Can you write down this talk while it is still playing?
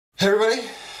Hey everybody,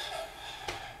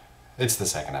 it's the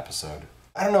second episode.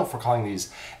 I don't know if we're calling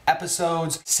these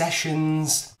episodes,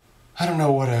 sessions. I don't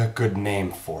know what a good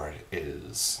name for it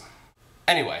is.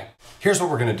 Anyway, here's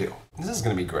what we're gonna do. This is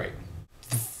gonna be great.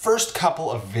 The first couple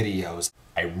of videos,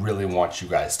 I really want you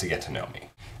guys to get to know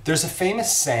me. There's a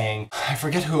famous saying, I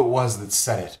forget who it was that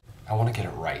said it. I wanna get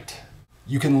it right.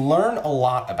 You can learn a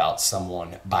lot about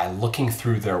someone by looking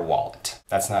through their wallet.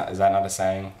 Is that not a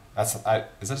saying? Is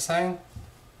it a saying?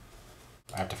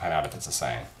 I have to find out if it's a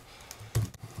saying.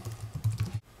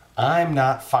 I'm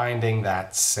not finding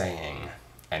that saying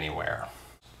anywhere.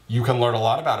 You can learn a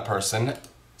lot about a person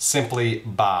simply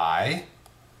by,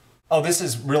 oh, this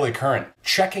is really current,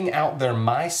 checking out their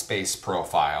MySpace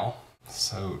profile.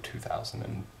 So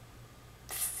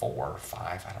 2004,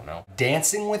 5, I don't know.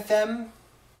 Dancing with them.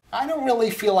 I don't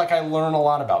really feel like I learn a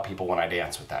lot about people when I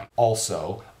dance with them.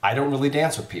 Also, I don't really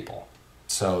dance with people,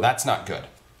 so that's not good.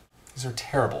 These are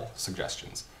terrible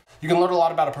suggestions. You can learn a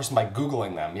lot about a person by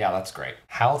Googling them. Yeah, that's great.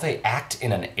 How they act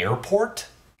in an airport?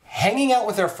 Hanging out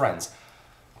with their friends.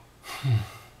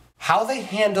 How they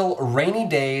handle rainy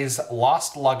days,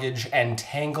 lost luggage, and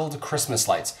tangled Christmas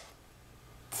lights.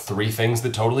 3 things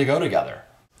that totally go together.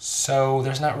 So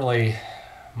there's not really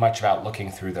much about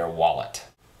looking through their wallet.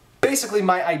 Basically,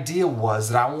 my idea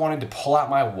was that I wanted to pull out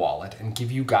my wallet and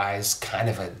give you guys kind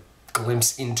of a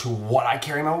glimpse into what I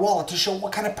carry in my wallet to show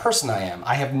what kind of person I am.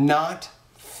 I have not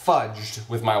fudged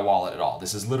with my wallet at all.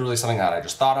 This is literally something that I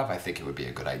just thought of. I think it would be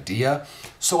a good idea,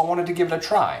 so I wanted to give it a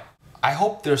try. I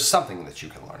hope there's something that you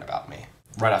can learn about me.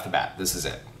 Right off the bat, this is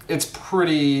it. It's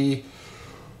pretty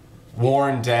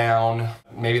worn down.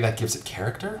 Maybe that gives it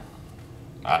character?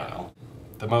 I don't know.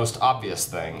 The most obvious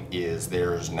thing is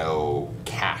there's no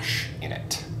cash in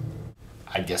it.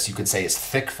 I guess you could say it's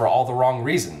thick for all the wrong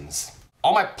reasons.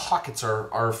 All my pockets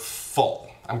are full.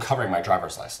 I'm covering my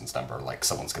driver's license number like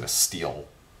someone's gonna steal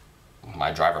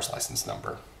my driver's license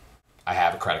number. I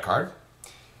have a credit card,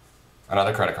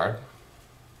 another credit card,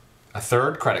 a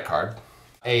third credit card,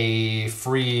 a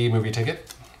free movie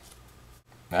ticket,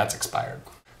 that's expired.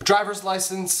 Driver's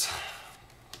license,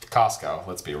 Costco,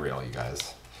 let's be real, you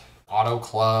guys. Auto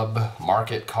Club,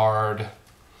 Market card,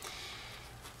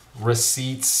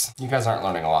 receipts. You guys aren't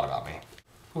learning a lot about me.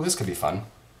 Oh, this could be fun.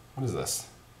 What is this?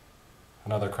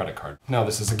 Another credit card. No,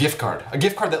 this is a gift card. A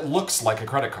gift card that looks like a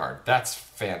credit card. That's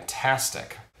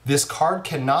fantastic. This card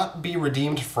cannot be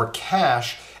redeemed for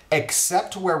cash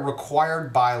except where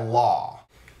required by law.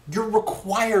 You're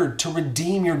required to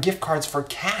redeem your gift cards for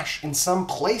cash in some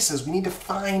places. We need to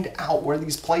find out where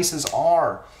these places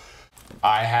are.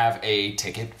 I have a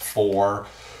ticket for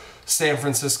San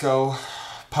Francisco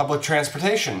public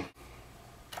transportation.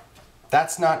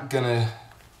 That's not gonna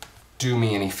do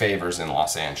me any favors in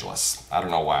Los Angeles. I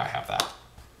don't know why I have that.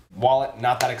 Wallet,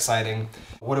 not that exciting.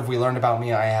 What have we learned about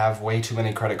me? I have way too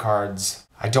many credit cards.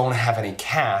 I don't have any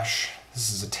cash.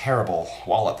 This is a terrible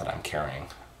wallet that I'm carrying.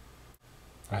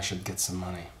 I should get some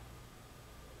money.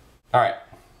 All right,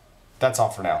 that's all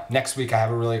for now. Next week I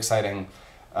have a really exciting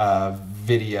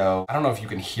video. I don't know if you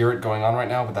can hear it going on right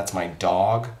now, but that's my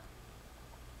dog.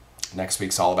 Next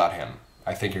week's all about him.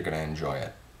 I think you're gonna enjoy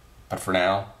it. But for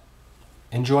now,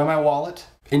 enjoy my wallet.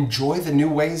 Enjoy the new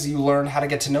ways you learn how to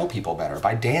get to know people better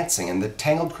by dancing and the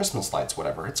tangled Christmas lights,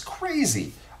 whatever. It's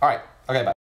crazy. All right, okay, bye.